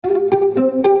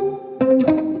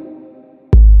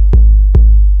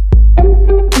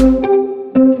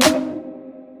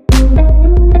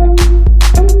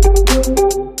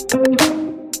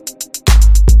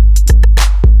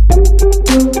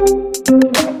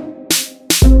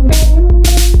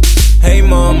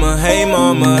hey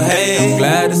mama, hey. I'm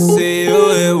glad to see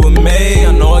you here with me.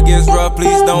 I know it gets rough,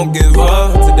 please don't give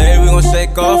up. Today we gon'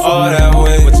 shake off all that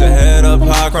weight. Put your head up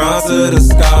high, crown to the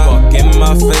sky. Walk in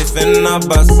my faith and not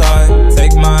by sight.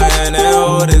 Take my hand and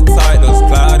hold it tight. Those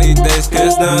cloudy days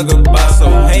kiss now goodbye. So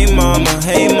hey mama,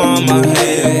 hey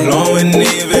glowing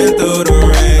even through the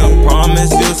rain. I promise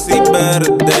you'll see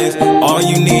better days. All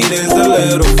you need is a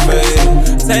little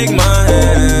faith. Take my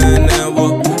hand and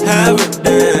we'll have a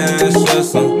dance.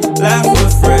 Just some laugh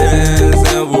with friends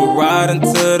and we'll ride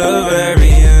until the very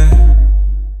end.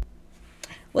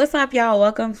 What's up, y'all?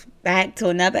 Welcome back to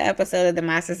another episode of the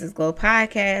My Sisters Glow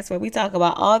podcast, where we talk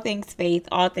about all things faith,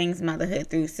 all things motherhood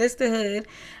through sisterhood.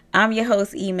 I'm your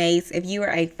host, E-Mace. If you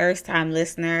are a first-time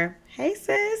listener, hey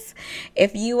sis.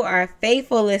 If you are a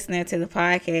faithful listener to the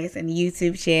podcast and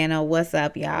YouTube channel, what's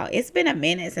up, y'all? It's been a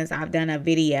minute since I've done a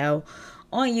video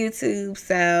on YouTube,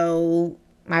 so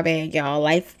my bad, y'all.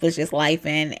 Life was just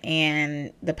lifing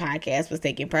and the podcast was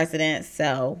taking precedence,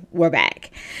 so we're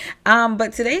back.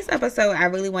 But today's episode, I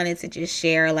really wanted to just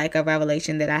share like a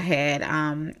revelation that I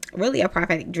had, really a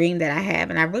prophetic dream that I have,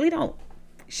 and I really don't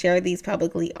share these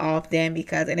publicly often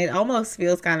because, and it almost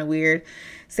feels kind of weird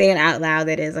saying out loud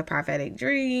that it's a prophetic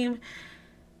dream,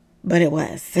 but it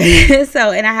was.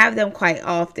 So, and I have them quite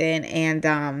often, and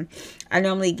I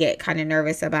normally get kind of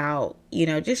nervous about,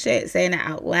 just saying it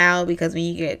out loud, because when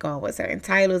you get going with certain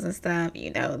titles and stuff,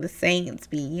 the saints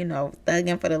be,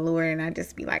 thugging for the Lord, and I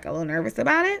just be like a little nervous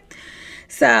about it.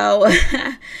 So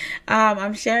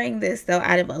I'm sharing this though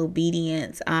out of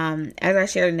obedience. As I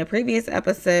shared in the previous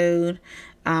episode,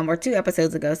 or 2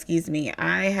 episodes ago,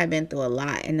 I have been through a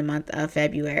lot in the month of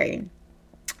February.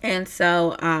 And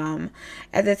so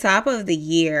at the top of the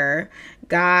year,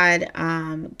 God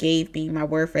gave me my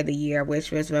word for the year,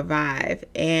 which was revive.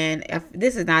 And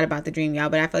this is not about the dream, y'all,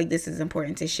 but I feel like this is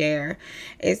important to share,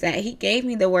 is that he gave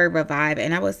me the word revive.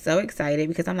 And I was so excited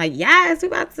because I'm like, yes, we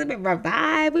about to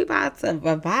revive. We about to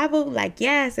revival. Like,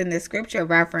 yes. And the scripture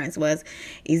reference was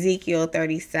Ezekiel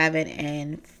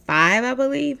 37:5, I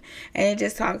believe. And it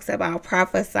just talks about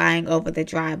prophesying over the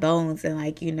dry bones and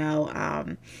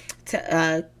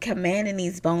commanding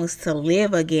these bones to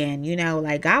live again.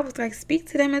 Like God was like, speak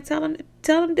to them and tell them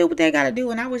to do what they gotta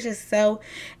do. And I was just so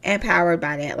empowered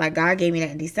by that. Like God gave me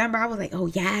that in December. I was like, oh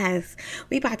yes,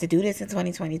 we about to do this in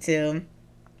 2022.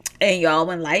 And y'all,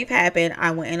 when life happened,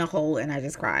 I went in a hole and I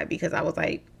just cried because I was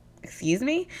like, excuse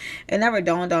me? It never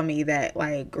dawned on me that,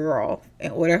 like, girl,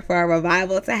 in order for a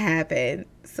revival to happen,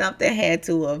 something had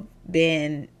to have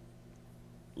been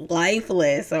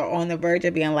lifeless or on the verge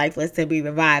of being lifeless to be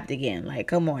revived again. Like,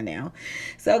 come on now.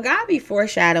 So God be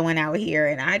foreshadowing out here,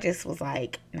 and I just was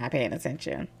like not paying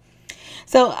attention.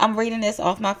 So I'm reading this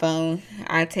off my phone.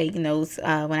 I take notes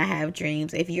when I have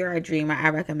dreams. If you're a dreamer, I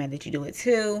recommend that you do it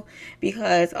too,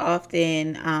 because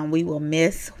often we will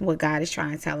miss what God is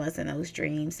trying to tell us in those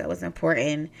dreams. So it's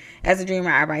important. As a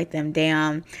dreamer, I write them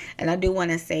down. And I do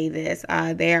want to say this.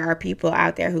 There are people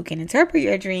out there who can interpret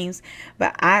your dreams,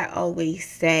 but I always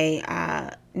say,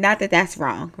 not that that's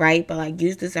wrong, right? But like,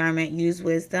 use discernment, use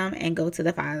wisdom, and go to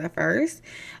the Father first.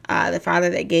 The Father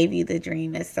that gave you the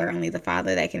dream is certainly the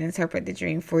Father that can interpret the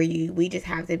dream for you. We just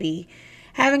have to be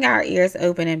having our ears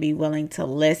open and be willing to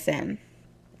listen.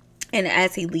 And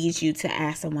as he leads you to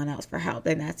ask someone else for help,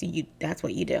 then that's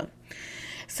what you do.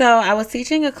 So I was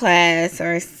teaching a class,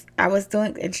 or I was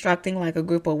instructing like a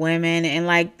group of women, and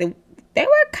like they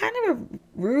were kind of a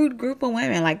rude group of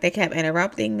women. Like they kept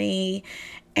interrupting me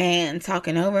and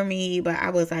talking over me, but I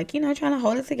was like, trying to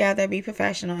hold it together, be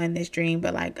professional in this dream,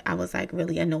 but like I was like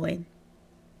really annoyed.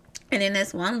 And then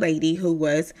this one lady who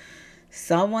was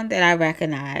someone that I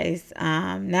recognized,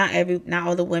 not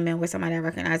all the women were somebody I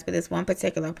recognized, but this one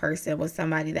particular person was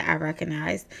somebody that I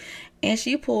recognized, and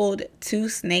she pulled 2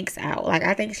 snakes out. Like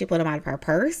I think she pulled them out of her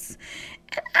purse,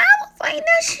 and I was like,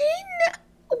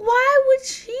 why would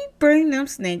she bring them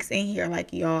snakes in here?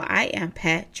 Like, y'all, I am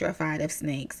petrified of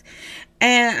snakes.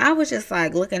 And I was just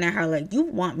like looking at her like, you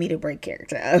want me to break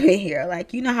character over here?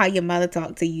 Like, you know how your mother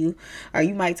talked to you, or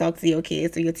you might talk to your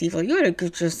kids or your teeth, or you're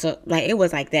just like, it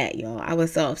was like that, y'all. I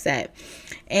was so upset.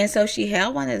 And so she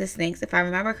held one of the snakes. If I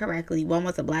remember correctly, one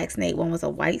was a black snake, one was a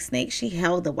white snake. She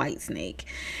held the white snake,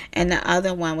 and the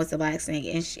other one was the black snake.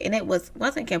 And it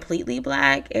wasn't completely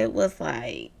black. It was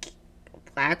like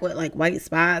black with like white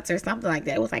spots or something like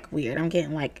that. It was like weird. I'm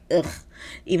getting like, ugh,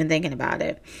 even thinking about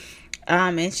it.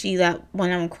 And she let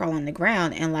one of them crawl on the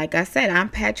ground. And like I said, I'm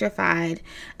petrified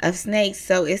of snakes.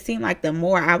 So it seemed like the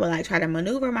more I would like try to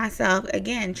maneuver myself,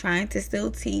 again, trying to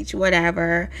still teach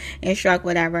whatever, instruct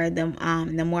whatever, the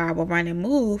more I would run and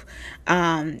move,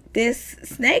 this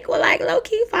snake would like low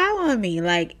key following me.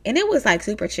 Like, and it was like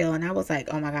super chill. And I was like,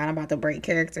 oh my God, I'm about to break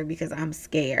character because I'm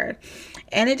scared.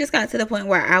 And it just got to the point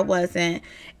where I wasn't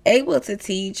able to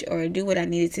teach or do what I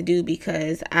needed to do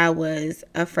because I was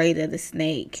afraid of the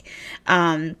snake.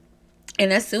 And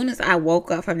as soon as I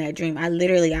woke up from that dream, I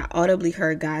audibly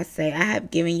heard God say, I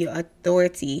have given you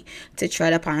authority to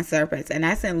tread upon serpents. And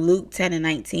that's in Luke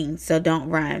 10:19. So don't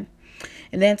run.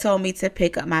 And then told me to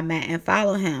pick up my mat and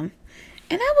follow him.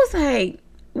 And I was like,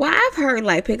 well, I've heard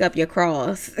like pick up your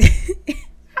cross. This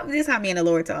is how me and the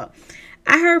Lord talk.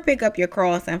 I heard pick up your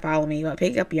cross and follow me, but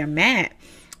pick up your mat.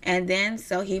 And then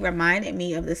so he reminded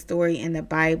me of the story in the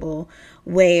Bible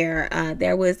where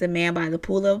there was a man by the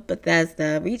pool of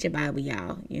Bethesda. Read your Bible,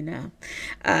 y'all, you know.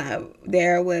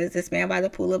 There was this man by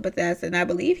the pool of Bethesda, and I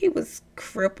believe he was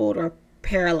crippled or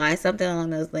paralyzed, something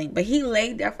along those lines. But he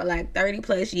laid there for like 30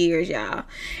 plus years, y'all.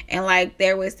 And like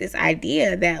there was this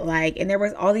idea that like, and there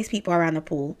was all these people around the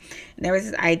pool. And there was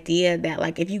this idea that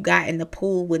like if you got in the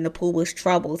pool when the pool was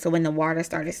troubled, so when the water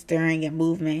started stirring and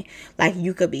moving, like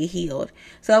you could be healed.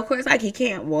 So of course like he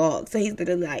can't walk. So he's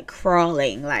literally like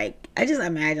crawling. Like I just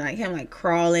imagine like him like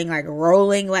crawling, like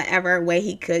rolling whatever way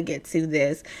he could get to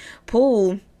this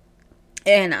pool.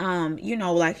 And you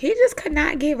know, like he just could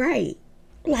not get right.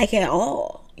 Like at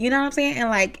all. You know what I'm saying? And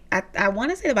like I want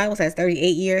to say the Bible says 38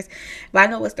 years, but I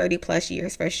know it's 30 plus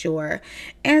years for sure.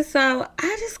 And so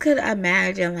I just could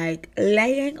imagine like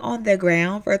laying on the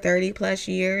ground for 30 plus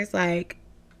years. Like,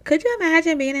 could you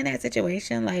imagine being in that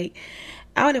situation? Like,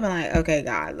 I would have been like, okay,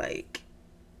 God, like,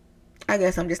 I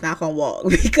guess I'm just not gonna walk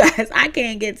because I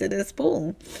can't get to this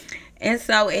pool. And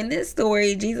so in this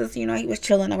story, Jesus, you know, he was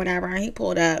chilling or whatever, and he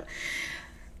pulled up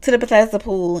to the Bethesda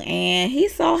pool, and he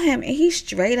saw him, and he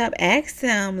straight up asked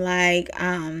him, like,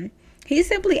 he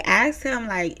simply asked him,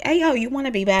 like, hey, yo, you want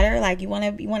to be better? Like, you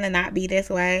want to not be this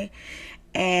way?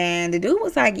 And the dude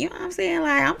was like, you know what I'm saying?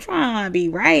 Like, I'm trying to be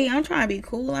right. I'm trying to be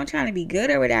cool. I'm trying to be good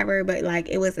or whatever. But, like,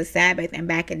 it was a Sabbath, and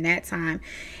back in that time,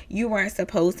 you weren't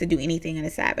supposed to do anything in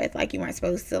the Sabbath. Like, you weren't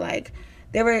supposed to, like,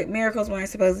 miracles weren't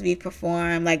supposed to be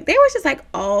performed. Like, there was just like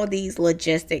all these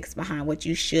logistics behind what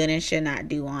you should and should not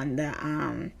do on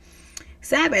the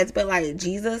Sabbath. But like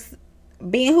Jesus,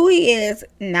 being who he is,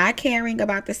 not caring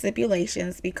about the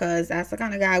stipulations, because that's the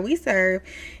kind of guy we serve,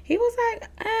 he was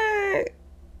like,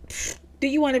 do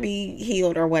you want to be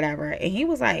healed or whatever? And he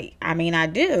was like, I mean, I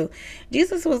do.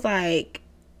 Jesus was like,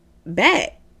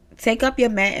 bet, take up your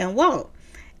mat and walk.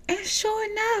 And sure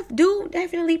enough, dude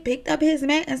definitely picked up his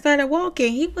mat and started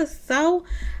walking. He was so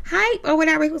hype or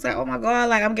whatever. He was like, oh my God,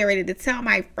 like I'm getting ready to tell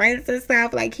my friends and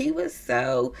stuff. Like he was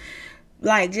so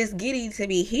like just giddy to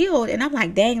be healed. And I'm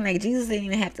like, dang, like Jesus didn't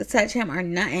even have to touch him or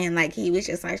nothing. Like he was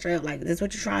just like straight up like, is this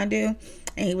what you're trying to do?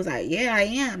 And he was like, yeah, I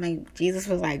am. And Jesus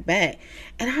was like, bet.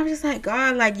 And I'm just like,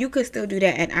 God, like you could still do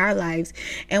that in our lives.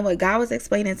 And what God was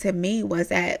explaining to me was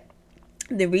that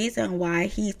the reason why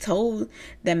he told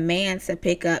the man to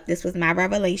pick up, this was my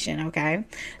revelation, okay?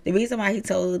 The reason why he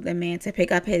told the man to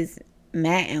pick up his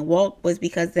mat and walk was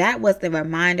because that was the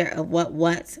reminder of what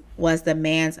once was the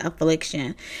man's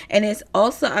affliction. And it's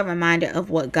also a reminder of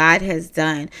what God has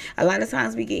done. A lot of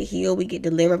times we get healed, we get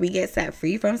delivered, we get set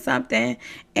free from something,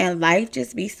 and life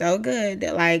just be so good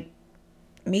that like,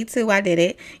 me too, I did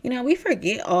it. You know, we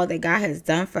forget all that God has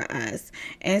done for us.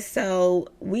 And so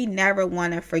we never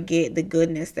want to forget the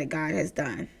goodness that God has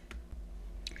done.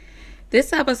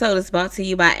 This episode is brought to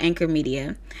you by Anchor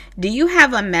Media. Do you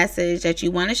have a message that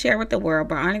you want to share with the world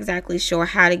but aren't exactly sure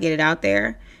how to get it out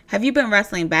there? Have you been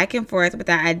wrestling back and forth with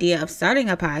the idea of starting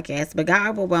a podcast but got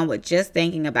overwhelmed with just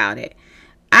thinking about it?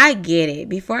 I get it.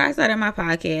 Before I started my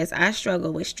podcast, I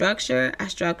struggled with structure. I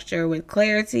struggled with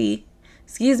clarity.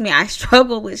 I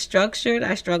struggled with structured,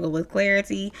 I struggled with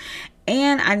clarity,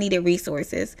 and I needed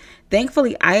resources.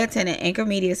 Thankfully, I attended Anchor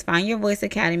Media's Find Your Voice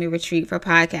Academy retreat for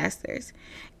podcasters.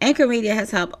 Anchor Media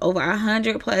has helped over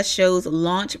 100 plus shows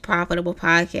launch profitable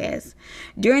podcasts.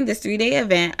 During this 3-day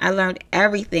event, I learned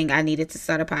everything I needed to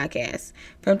start a podcast,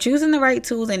 from choosing the right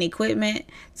tools and equipment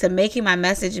to making my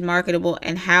message marketable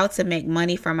and how to make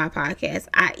money from my podcast.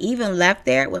 I even left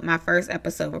there with my first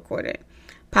episode recorded.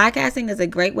 Podcasting is a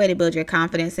great way to build your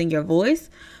confidence in your voice,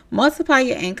 multiply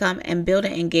your income, and build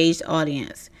an engaged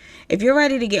audience. If you're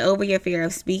ready to get over your fear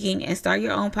of speaking and start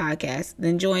your own podcast,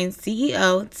 then join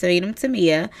CEO Tatum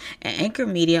Tamia and Anchor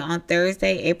Media on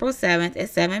Thursday, April 7th at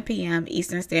 7 p.m.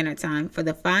 Eastern Standard Time for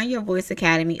the Find Your Voice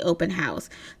Academy open house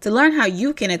to learn how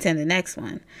you can attend the next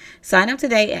one. Sign up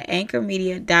today at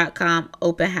anchormedia.com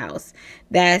open house.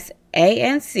 That's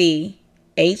ANCHOREDMEDIA.com/OPENHOUSE.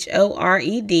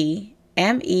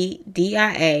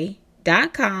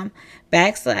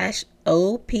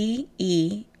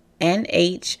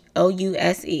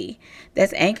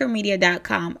 That's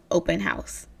anchormedia.com open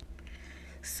house.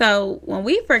 So when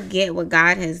we forget what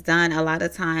God has done, a lot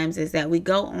of times is that we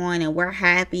go on and we're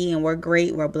happy and we're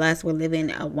great, we're blessed, we're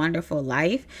living a wonderful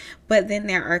life. But then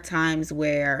there are times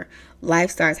where life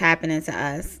starts happening to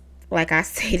us, like I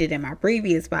stated in my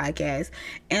previous podcast.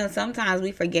 And sometimes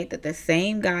we forget that the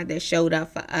same God that showed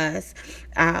up for us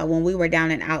when we were down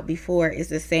and out before is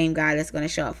the same God that's going to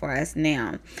show up for us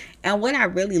now. And what I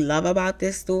really love about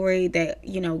this story that,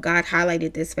 God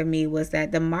highlighted this for me was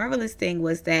that the marvelous thing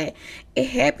was that it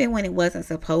happened when it wasn't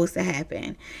supposed to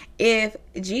happen. If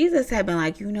Jesus had been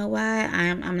like, you know what,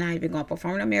 I'm not even going to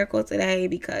perform a miracle today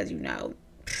because,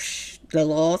 the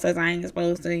law says I ain't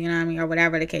supposed to, or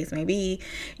whatever the case may be.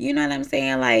 You know what I'm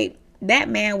saying? Like, that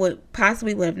man would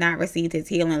have not received his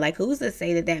healing. Like, who's to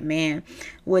say that man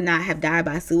would not have died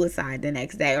by suicide the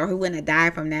next day, or who wouldn't have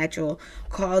died from natural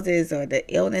causes or the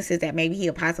illnesses that maybe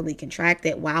he possibly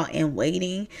contracted while in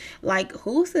waiting? Like,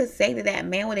 who's to say that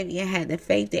man would have even had the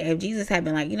faith that if Jesus had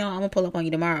been like, I'm going to pull up on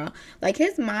you tomorrow, like,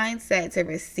 his mindset to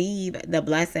receive the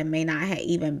blessing may not have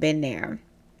even been there.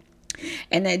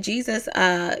 And that Jesus,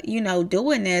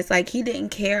 doing this, like, he didn't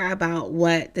care about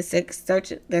what the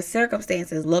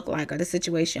circumstances looked like or the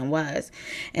situation was.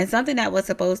 And something that was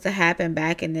supposed to happen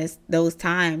back in those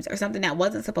times, or something that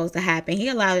wasn't supposed to happen, he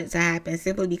allowed it to happen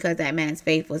simply because that man's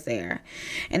faith was there.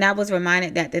 And I was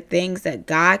reminded that the things that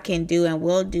God can do and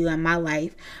will do in my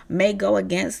life may go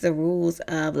against the rules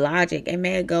of logic. It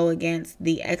may go against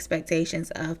the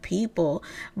expectations of people,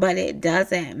 but it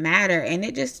doesn't matter. And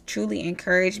it just truly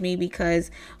encouraged me, because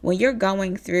when you're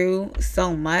going through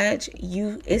so much,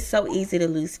 it's so easy to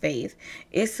lose faith.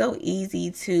 It's so easy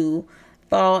to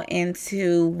fall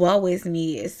into woe is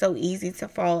me. It's so easy to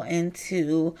fall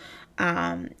into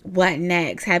what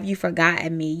next? Have you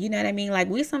forgotten me? You know what I mean? Like,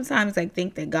 we sometimes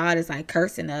think that God is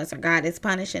cursing us or God is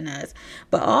punishing us,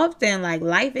 but often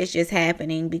life is just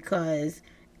happening because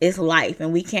it's life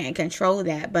and we can't control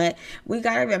that. But we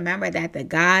got to remember that the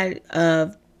God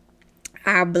of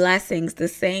our blessings, the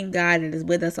same God that is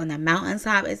with us on the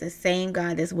mountaintop, is the same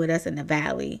God that's with us in the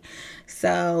valley.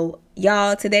 So,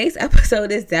 y'all, today's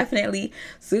episode is definitely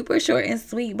super short and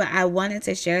sweet, but I wanted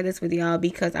to share this with y'all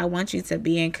because I want you to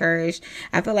be encouraged.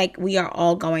 I feel like we are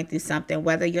all going through something,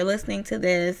 whether you're listening to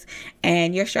this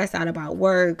and you're stressed out about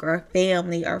work or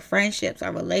family or friendships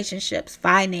or relationships,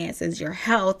 finances, your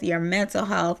health, your mental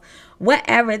health,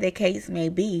 whatever the case may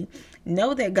be.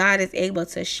 Know that God is able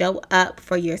to show up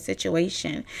for your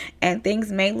situation, and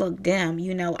things may look dim.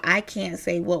 I can't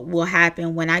say what will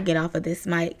happen when I get off of this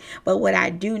mic, but what I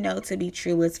do know to be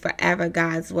true is forever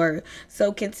God's word.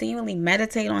 So continually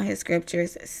meditate on his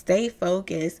scriptures, stay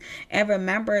focused, and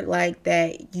remember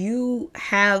that you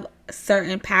have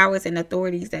certain powers and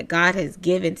authorities that God has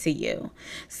given to you.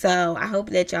 So I hope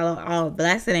that y'all are all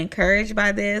blessed and encouraged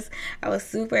by this. I was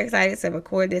super excited to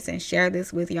record this and share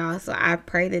this with y'all. So I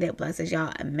pray that it blesses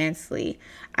y'all immensely.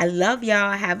 I love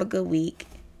y'all. Have a good week.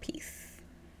 Peace.